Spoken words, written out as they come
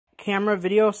camera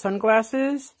video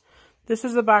sunglasses. This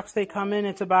is the box they come in.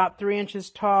 It's about 3 inches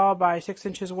tall by 6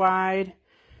 inches wide,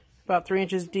 about 3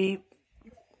 inches deep.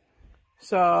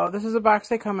 So this is the box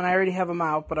they come in. I already have them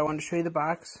out, but I wanted to show you the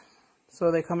box.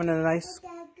 So they come in a nice,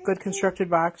 good constructed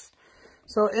box.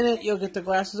 So in it, you'll get the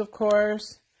glasses, of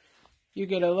course. You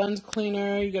get a lens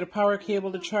cleaner. You get a power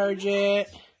cable to charge it.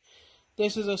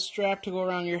 This is a strap to go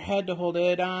around your head to hold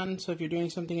it on. So if you're doing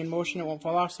something in motion, it won't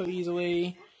fall off so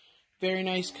easily. Very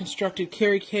nice constructed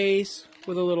carry case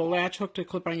with a little latch hook to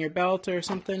clip on your belt or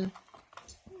something.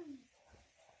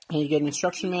 And you get an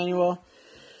instruction manual.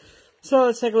 So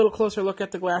let's take a little closer look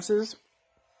at the glasses.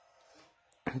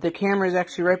 The camera is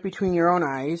actually right between your own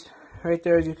eyes. Right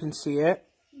there, as you can see it.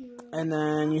 And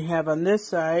then you have on this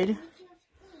side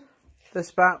the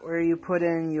spot where you put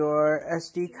in your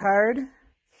SD card,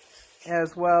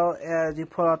 as well as you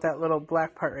pull out that little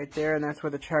black part right there, and that's where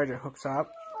the charger hooks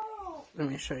up. Let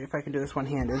me show you if I can do this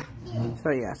one-handed.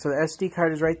 So yeah, so the SD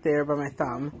card is right there by my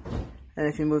thumb, and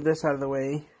if you move this out of the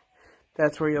way,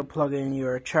 that's where you'll plug in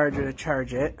your charger to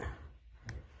charge it.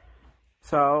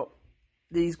 So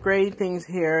these gray things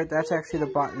here, that's actually the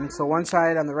button. So one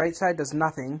side, on the right side, does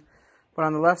nothing, but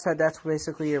on the left side, that's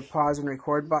basically your pause and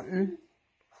record button.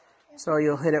 So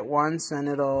you'll hit it once and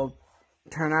it'll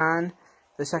turn on.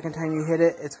 The second time you hit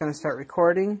it, it's going to start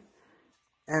recording,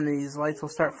 and these lights will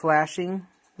start flashing.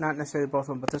 Not necessarily both of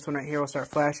them, but this one right here will start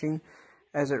flashing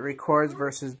as it records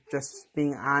versus just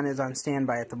being on, is on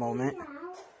standby at the moment.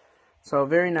 So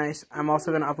very nice. I'm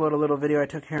also going to upload a little video I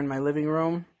took here in my living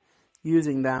room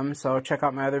using them, so check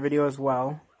out my other video as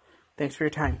well. Thanks for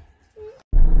your time.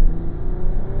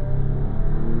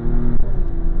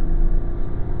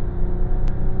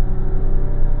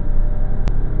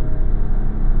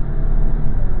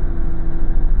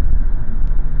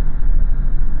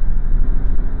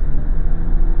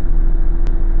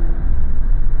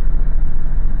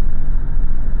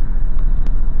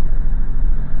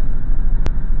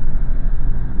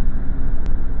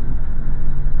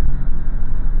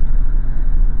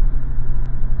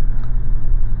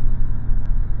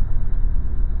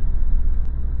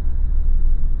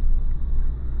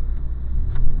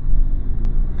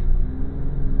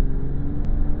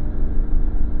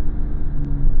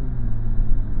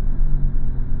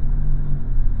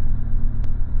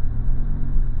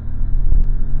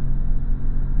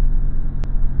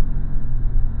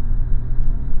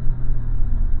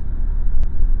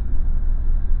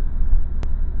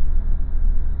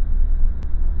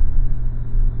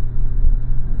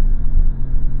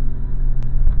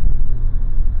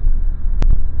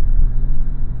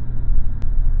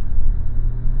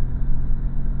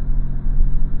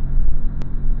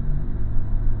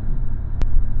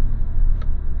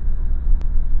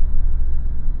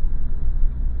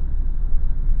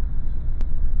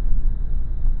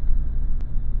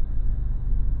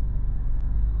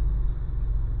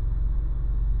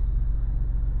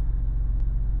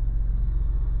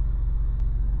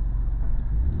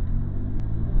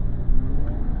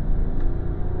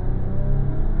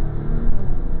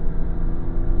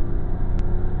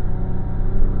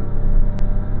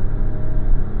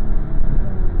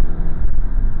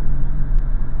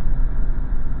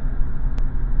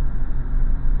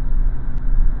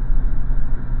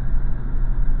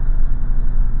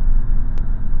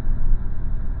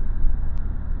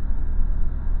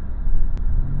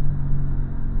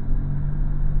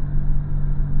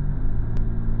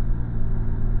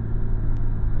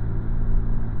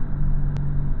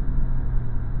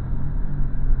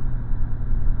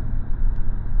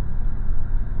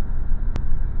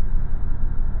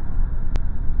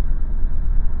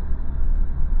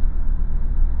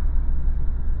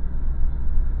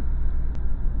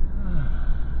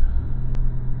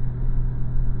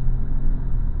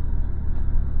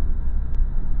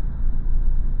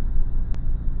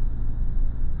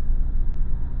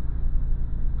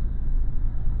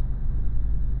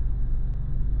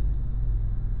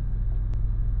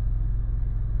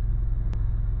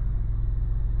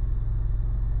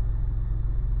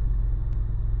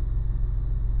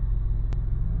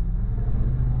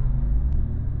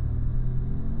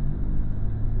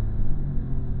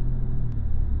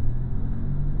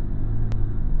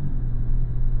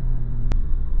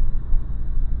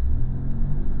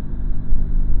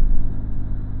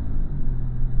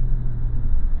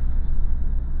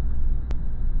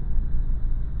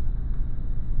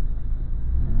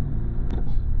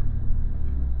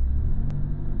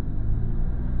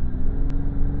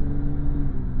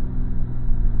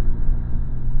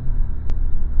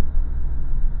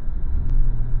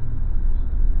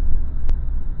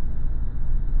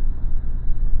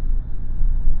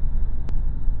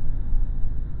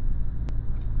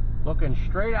 looking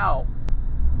straight out,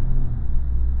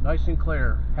 nice and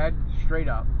clear, head straight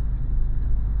up.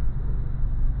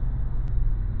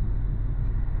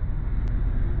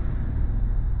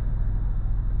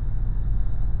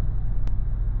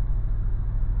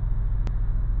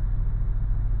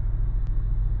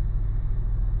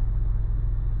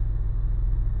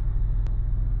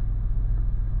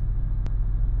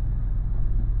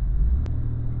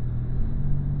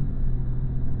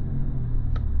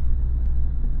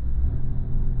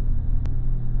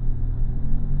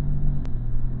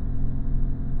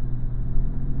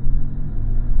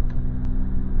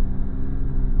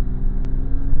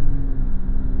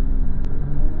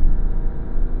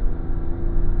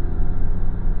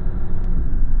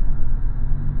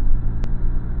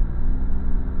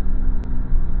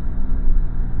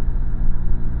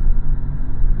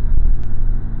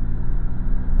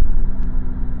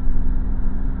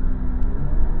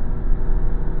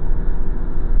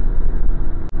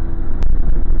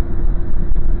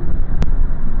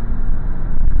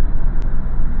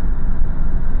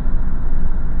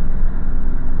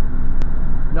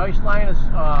 Nice line of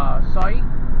sight.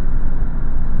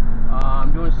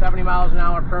 I'm doing 70 miles an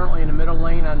hour currently in the middle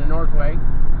lane on the Northway.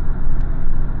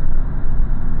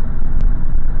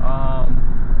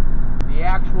 The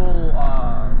actual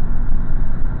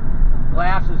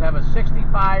glasses have a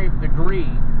 65-degree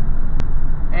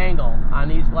angle on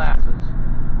these glasses.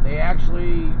 They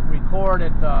actually record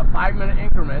at 5-minute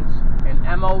increments in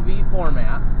MOV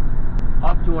format,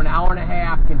 up to an hour and a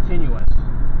half continuous.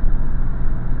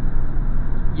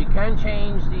 You can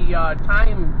change the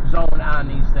time zone on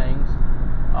these things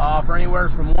for anywhere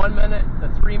from 1 minute to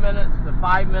 3 minutes to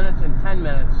 5 minutes and 10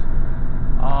 minutes.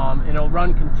 And it'll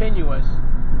run continuous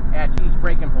at each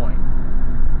breaking point.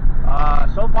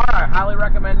 So far, I highly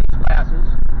recommend these glasses.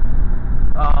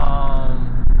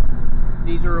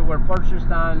 These were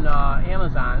purchased on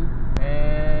Amazon,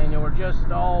 and they were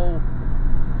just all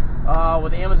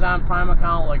with Amazon Prime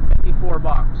account like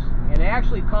 $54, and they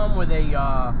actually come with a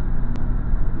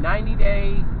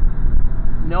 90-day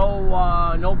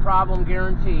no problem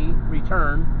guarantee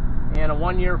return and a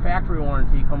 1-year factory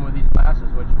warranty come with these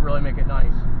glasses, which really make it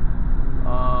nice.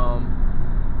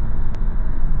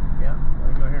 Yeah,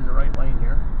 I'm gonna go here in the right lane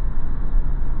here.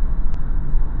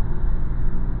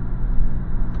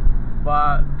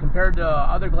 But compared to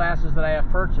other glasses that I have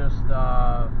purchased,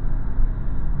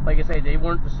 like I say, they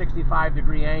weren't the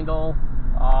 65-degree angle.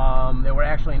 They were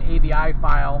actually an AVI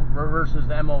file versus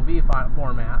the MOV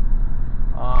format,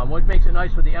 which makes it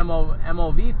nice with the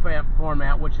MOV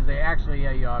format, which is actually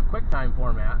a QuickTime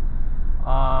format.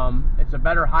 It's a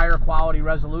better, higher quality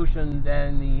resolution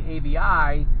than the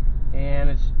AVI, and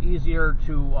it's easier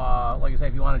to, like I say,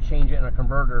 if you want to change it in a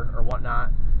converter or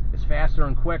whatnot, it's faster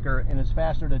and quicker, and it's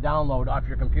faster to download off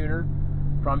your computer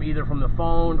from either from the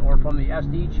phone or from the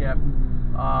SD chip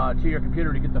to your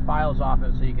computer to get the files off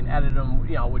it, so you can edit them,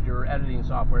 you know, with your editing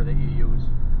software that you use.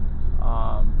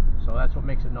 So that's what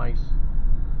makes it nice.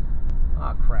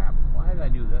 Ah, crap! Why did I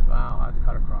do this? Wow, I have to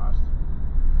cut across.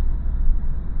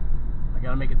 I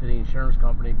gotta make it to the insurance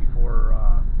company before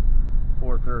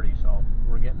 4:30, so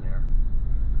we're getting there.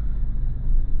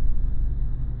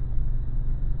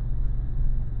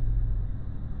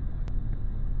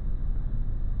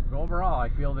 But overall, I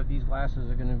feel that these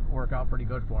glasses are going to work out pretty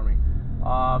good for me.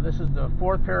 This is the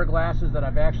 4th pair of glasses that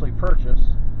I've actually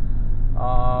purchased.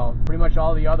 Pretty much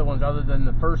all the other ones, other than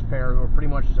the first pair, were pretty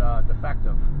much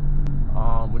defective,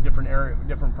 with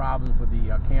different problems with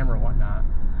the camera and whatnot.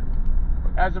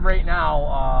 As of right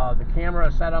now, the camera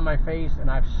is set on my face,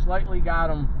 and I've slightly got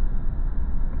them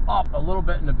up a little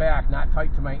bit in the back, not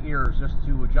tight to my ears, just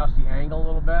to adjust the angle a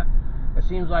little bit. It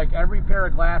seems like every pair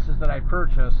of glasses that I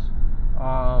purchase,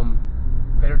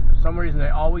 for some reason they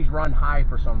always run high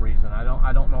for some reason.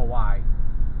 I don't know why.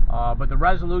 But the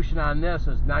resolution on this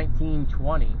is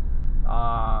 1920,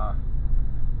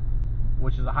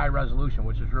 which is a high resolution,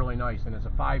 which is really nice, and it's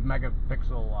a 5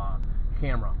 megapixel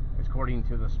camera. It's according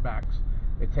to the specs.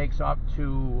 It takes up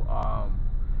to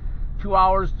 2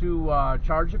 hours to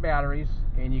charge the batteries,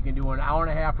 and you can do an hour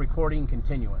and a half recording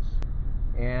continuous.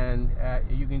 And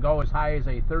you can go as high as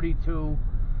a 32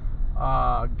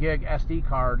 gig SD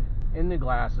card in the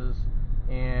glasses,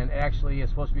 and actually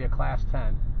it's supposed to be a class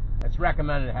 10. It's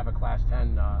recommended to have a class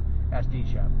 10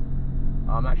 SD chip.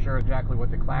 I'm not sure exactly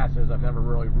what the class is. I've never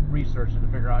really researched it to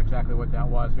figure out exactly what that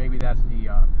was. Maybe that's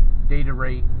the data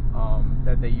rate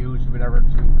that they use, whatever,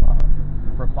 to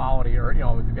for quality, or, you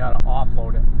know, to be able to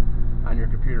offload it on your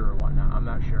computer or whatnot. I'm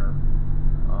not sure.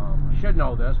 I should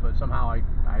know this, but somehow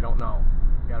I don't know.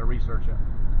 Got to research it.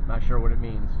 Not sure what it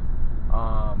means.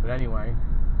 But anyway,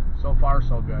 so far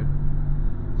so good.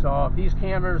 So if these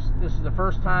cameras, this is the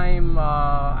first time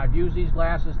I've used these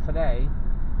glasses today.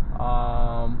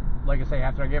 Like I say,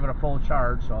 after I gave it a full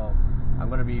charge, so I'm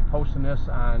going to be posting this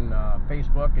on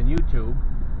Facebook and YouTube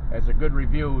as a good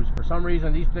reviews. For some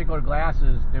reason, these particular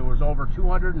glasses, there was over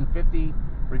 250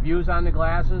 reviews on the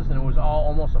glasses, and it was all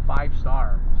almost a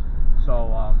 5-star.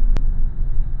 So,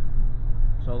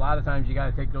 so a lot of times you got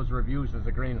to take those reviews as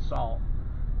a grain of salt,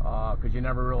 because you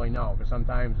never really know. Because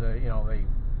sometimes you know,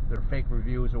 they're fake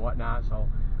reviews and whatnot. So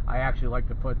I actually like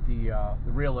to put the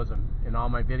realism in all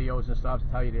my videos and stuff to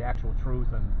tell you the actual truth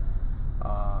and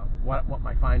what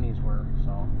my findings were.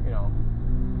 So, you know.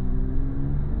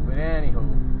 But anywho,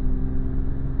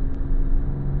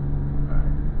 all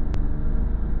right.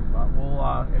 But we'll.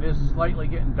 It is slightly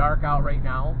getting dark out right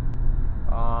now.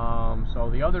 So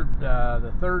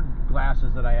the third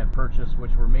glasses that I had purchased,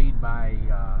 which were made by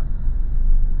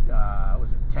was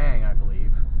it Tang, I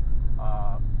believe.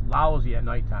 Lousy at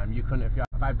nighttime. You couldn't,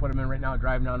 if I put them in right now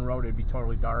driving down the road, it'd be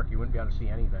totally dark. You wouldn't be able to see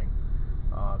anything.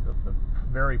 The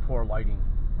very poor lighting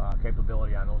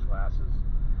capability on those glasses.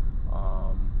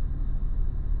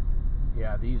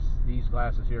 Yeah, these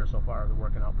glasses here so far, they're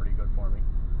working out pretty good for me.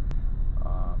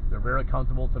 They're very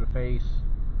comfortable to the face.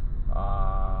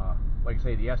 Like I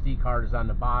say, the SD card is on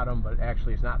the bottom, but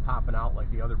actually it's not popping out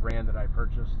like the other brand that I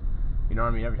purchased. You know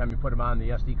what I mean? Every time you put them on, the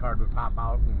SD card would pop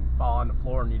out and fall on the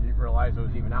floor, and you didn't realize it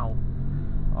was even out.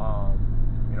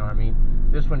 You know what I mean?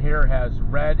 This one here has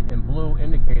red and blue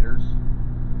indicators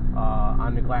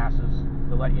on the glasses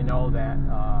to let you know that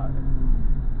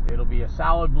it'll be a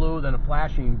solid blue, then a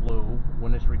flashing blue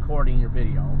when it's recording your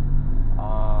video.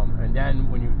 And then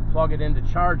when you plug it in to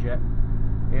charge it,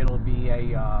 it'll be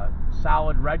a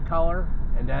solid red color,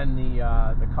 and then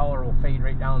the color will fade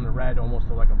right down to red, almost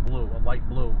to like a blue, a light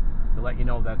blue, to let you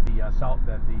know that the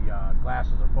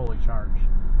glasses are fully charged.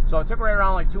 So it took right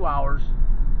around like 2 hours.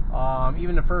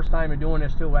 Even the first time of doing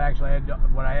this too, what I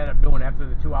ended up doing after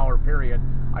the 2-hour period,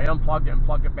 I unplugged it and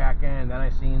plugged it back in, and then I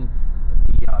seen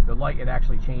the light had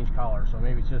actually changed color. So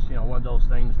maybe it's just, you know, one of those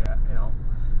things that, you know,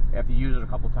 after you use it a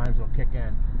couple times, it'll kick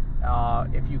in.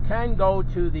 If you can go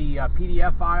to the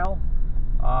PDF file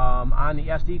on the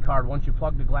SD card once you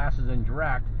plug the glasses in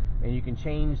direct, and you can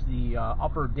change the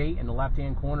upper date in the left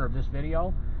hand corner of this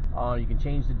video. You can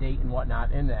change the date and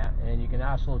whatnot in that, and you can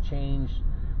also change.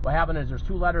 What happened is there's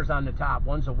 2 letters on the top.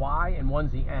 One's a Y and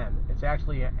one's the N. It's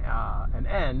actually an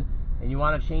N, and you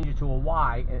want to change it to a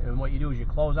Y. And what you do is you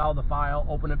close out the file,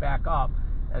 open it back up,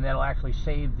 and that'll actually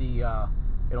save the.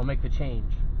 It'll make the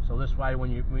change. So this way,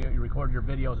 when you record your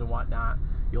videos and whatnot,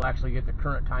 you'll actually get the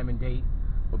current time and date.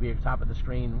 Will be at the top of the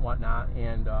screen and whatnot,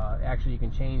 and actually you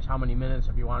can change how many minutes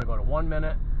if you want to go to 1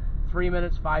 minute, 3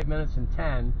 minutes, 5 minutes, and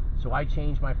 10. So I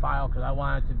changed my file because I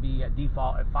want it to be at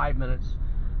default at 5 minutes.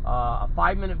 A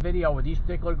 5-minute video with these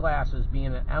particular glasses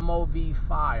being an MOV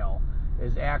file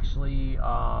is actually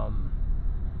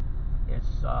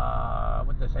it's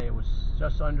what did I say? It was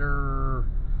just under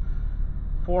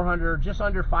 400, just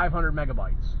under 500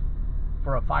 megabytes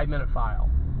for a 5-minute file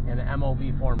in an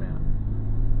MOV format,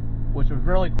 which was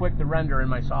really quick to render in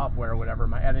my software or whatever,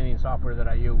 my editing software that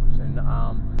I use. And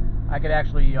I could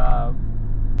actually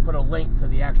put a link to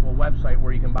the actual website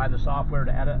where you can buy the software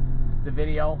to edit the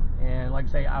video. And like I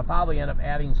say, I'll probably end up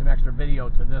adding some extra video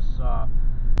to this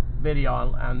video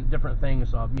on different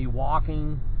things of me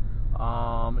walking,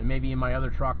 and maybe in my other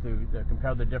truck to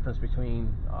compare the difference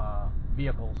between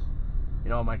vehicles. You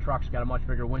know, my truck's got a much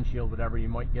bigger windshield, whatever. You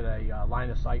might get a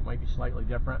line of sight might be slightly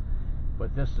different.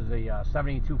 But this is a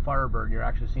 72 Firebird, and you're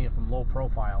actually seeing it from low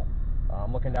profile.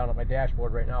 I'm looking down at my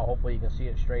dashboard right now. Hopefully you can see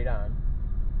it straight on.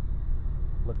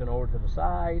 Looking over to the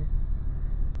side.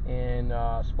 And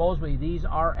supposedly these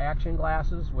are action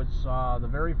glasses, which the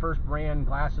very first brand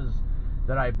glasses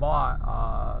that I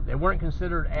bought, they weren't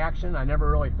considered action. I never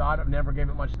really never gave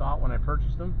it much thought when I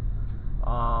purchased them.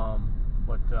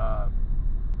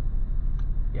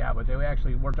 Yeah, but they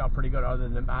actually worked out pretty good other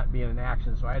than not being an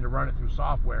action. So I had to run it through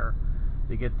software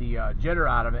to get the jitter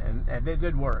out of it, and it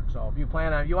did work. So if you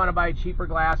want to buy cheaper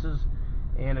glasses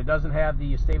and it doesn't have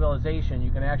the stabilization,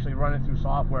 you can actually run it through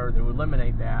software to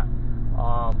eliminate that,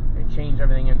 and change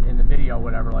everything in the video,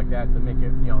 whatever like that, to make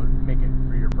it, you know, make it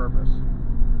for your purpose.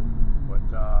 But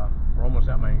we're almost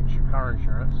at my car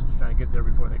insurance, just trying to get there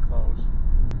before they close.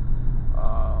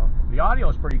 The audio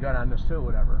is pretty good on this too,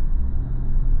 whatever.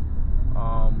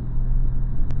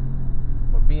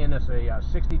 But being this a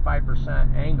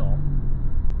 65% angle,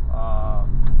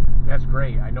 that's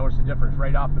great. I noticed the difference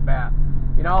right off the bat.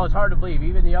 You know, it's hard to believe.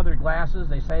 Even the other glasses,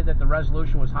 they say that the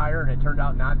resolution was higher, and it turned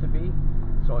out not to be.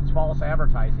 So it's false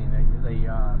advertising.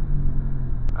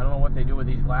 I don't know what they do with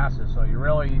these glasses. So you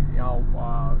really,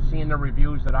 seeing the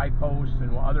reviews that I post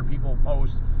and what other people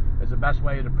post is the best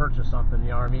way to purchase something. You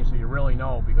know what I mean? So you really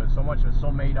know, because so much of it's so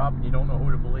made up, and you don't know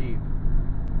who to believe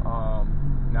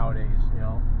nowadays.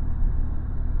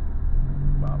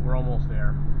 But we're almost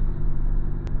there.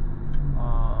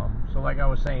 So like I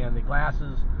was saying, the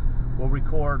glasses will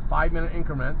record 5-minute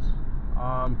increments,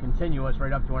 continuous,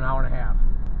 right up to an hour and a half.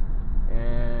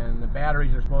 And the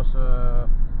batteries are supposed to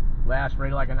last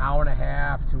right like an hour and a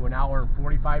half to an hour and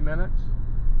 45 minutes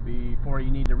before you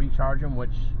need to recharge them,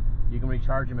 which you can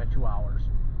recharge them at 2 hours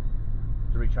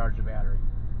to recharge the battery.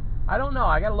 I don't know.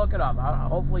 I got to look it up.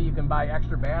 Hopefully you can buy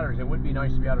extra batteries. It would be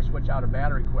nice to be able to switch out a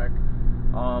battery quick.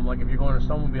 Like if you're going to a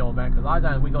snowmobile event, because a lot of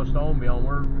times we go snowmobile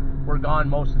and we're gone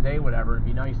most of the day, whatever. It'd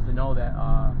be nice to know that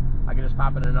I can just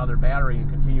pop in another battery and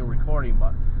continue recording.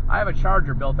 But I have a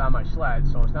charger built on my sled,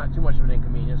 so it's not too much of an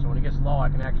inconvenience. So when it gets low, I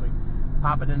can actually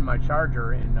pop it in my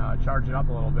charger and charge it up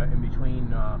a little bit in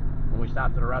between when we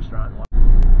stop to the restaurant.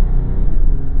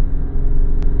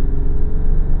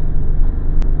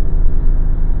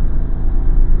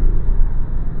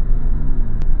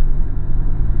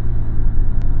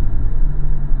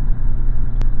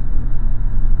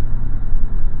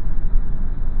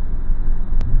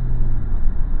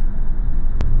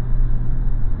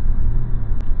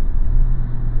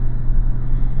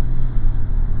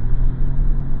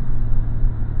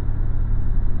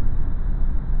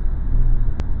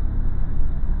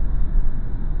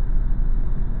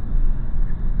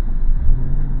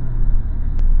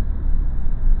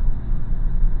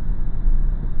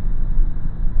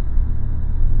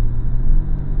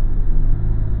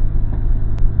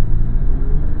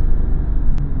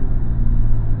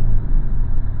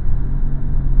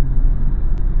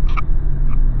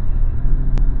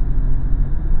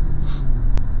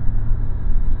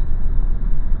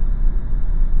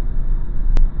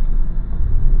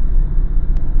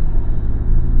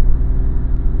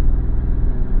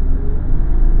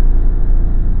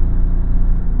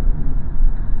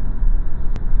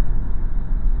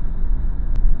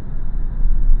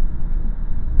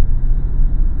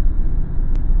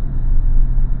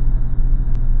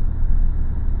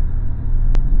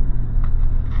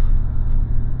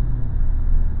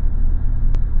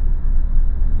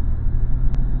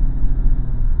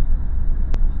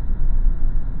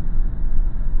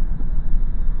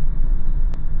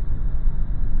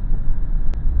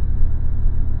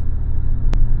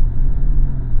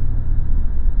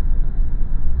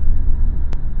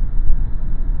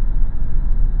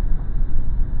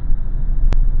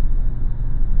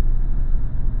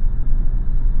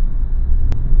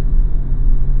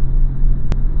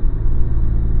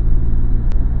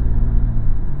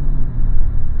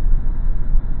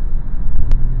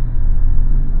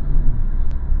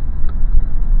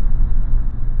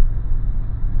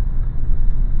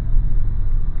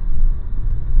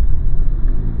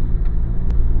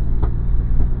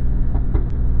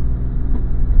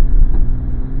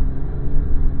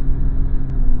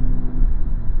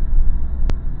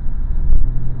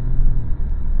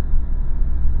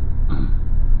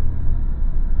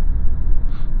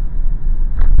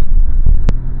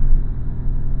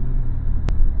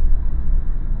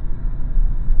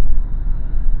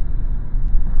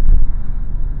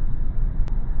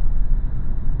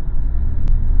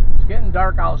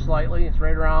 Dark out slightly. It's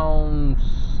right around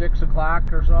 6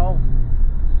 o'clock or so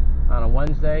on a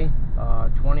Wednesday,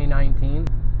 2019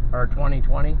 or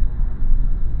 2020.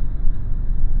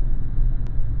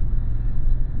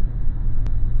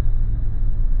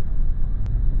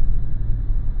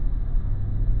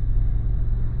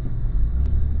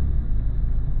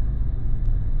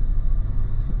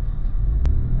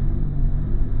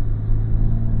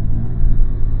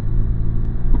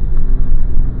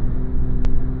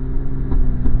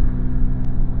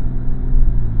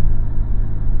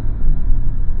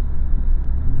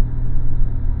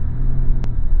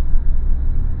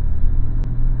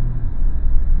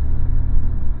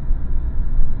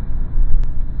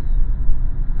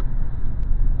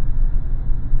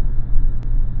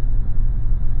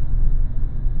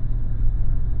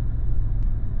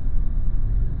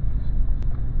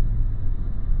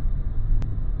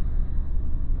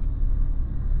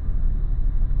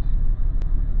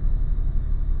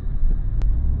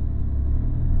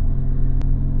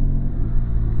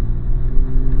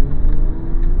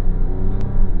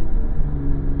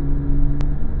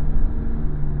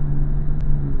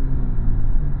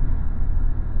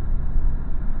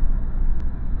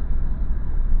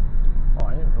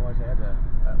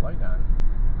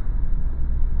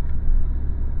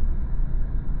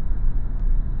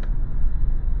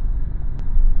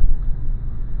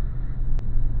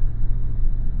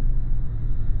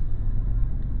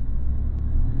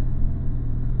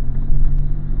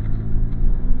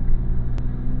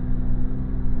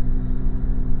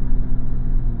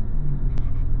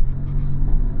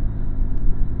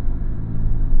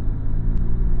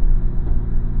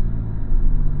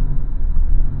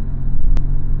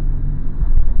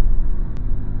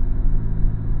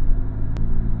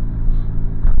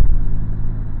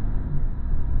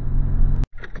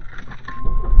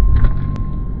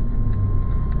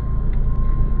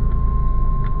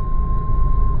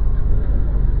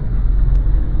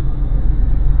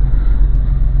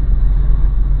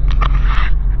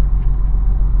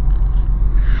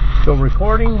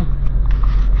 recording.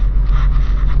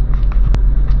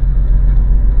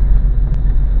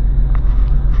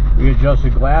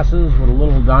 Readjusted glasses with a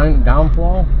little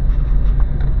downflow.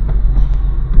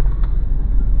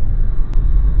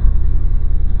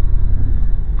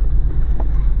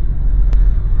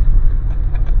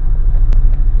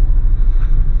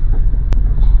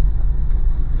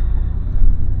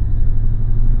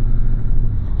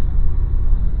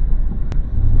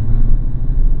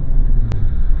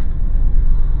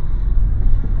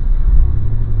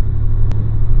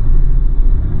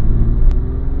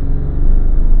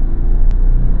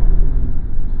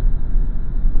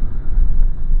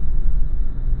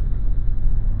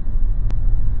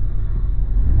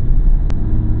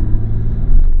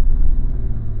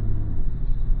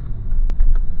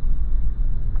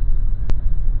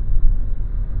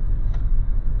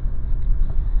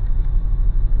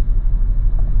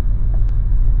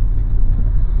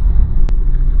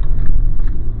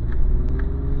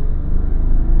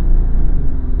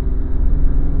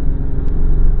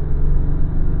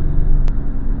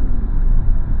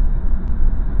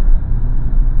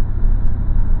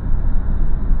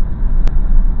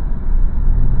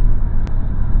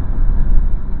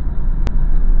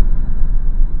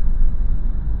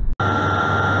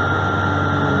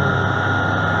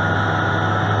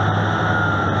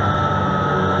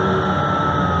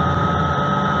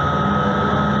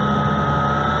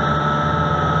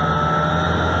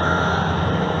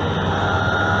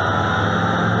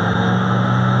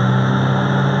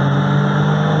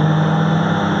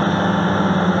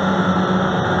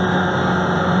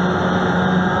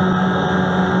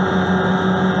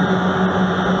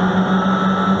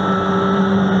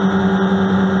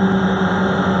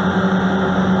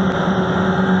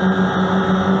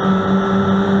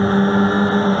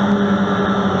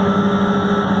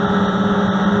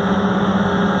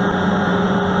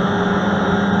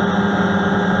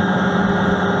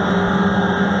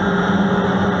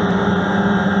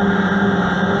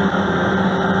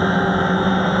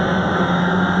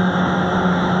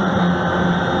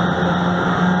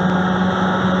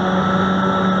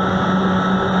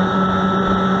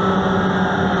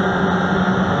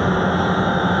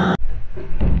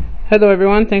 Hello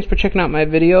everyone, thanks for checking out my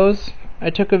videos. I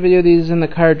took a video of these in the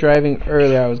car driving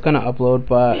earlier. I was going to upload,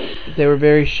 but they were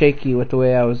very shaky with the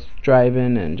way I was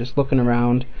driving and just looking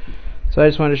around. So I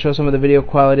just wanted to show some of the video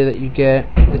quality that you get.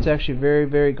 It's actually very,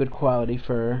 very good quality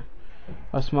for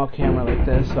a small camera like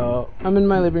this. So I'm in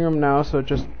my living room now, so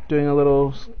just doing a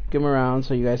little skim around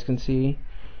so you guys can see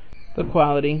the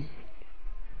quality.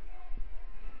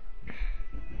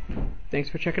 Thanks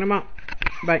for checking them out.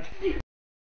 Bye.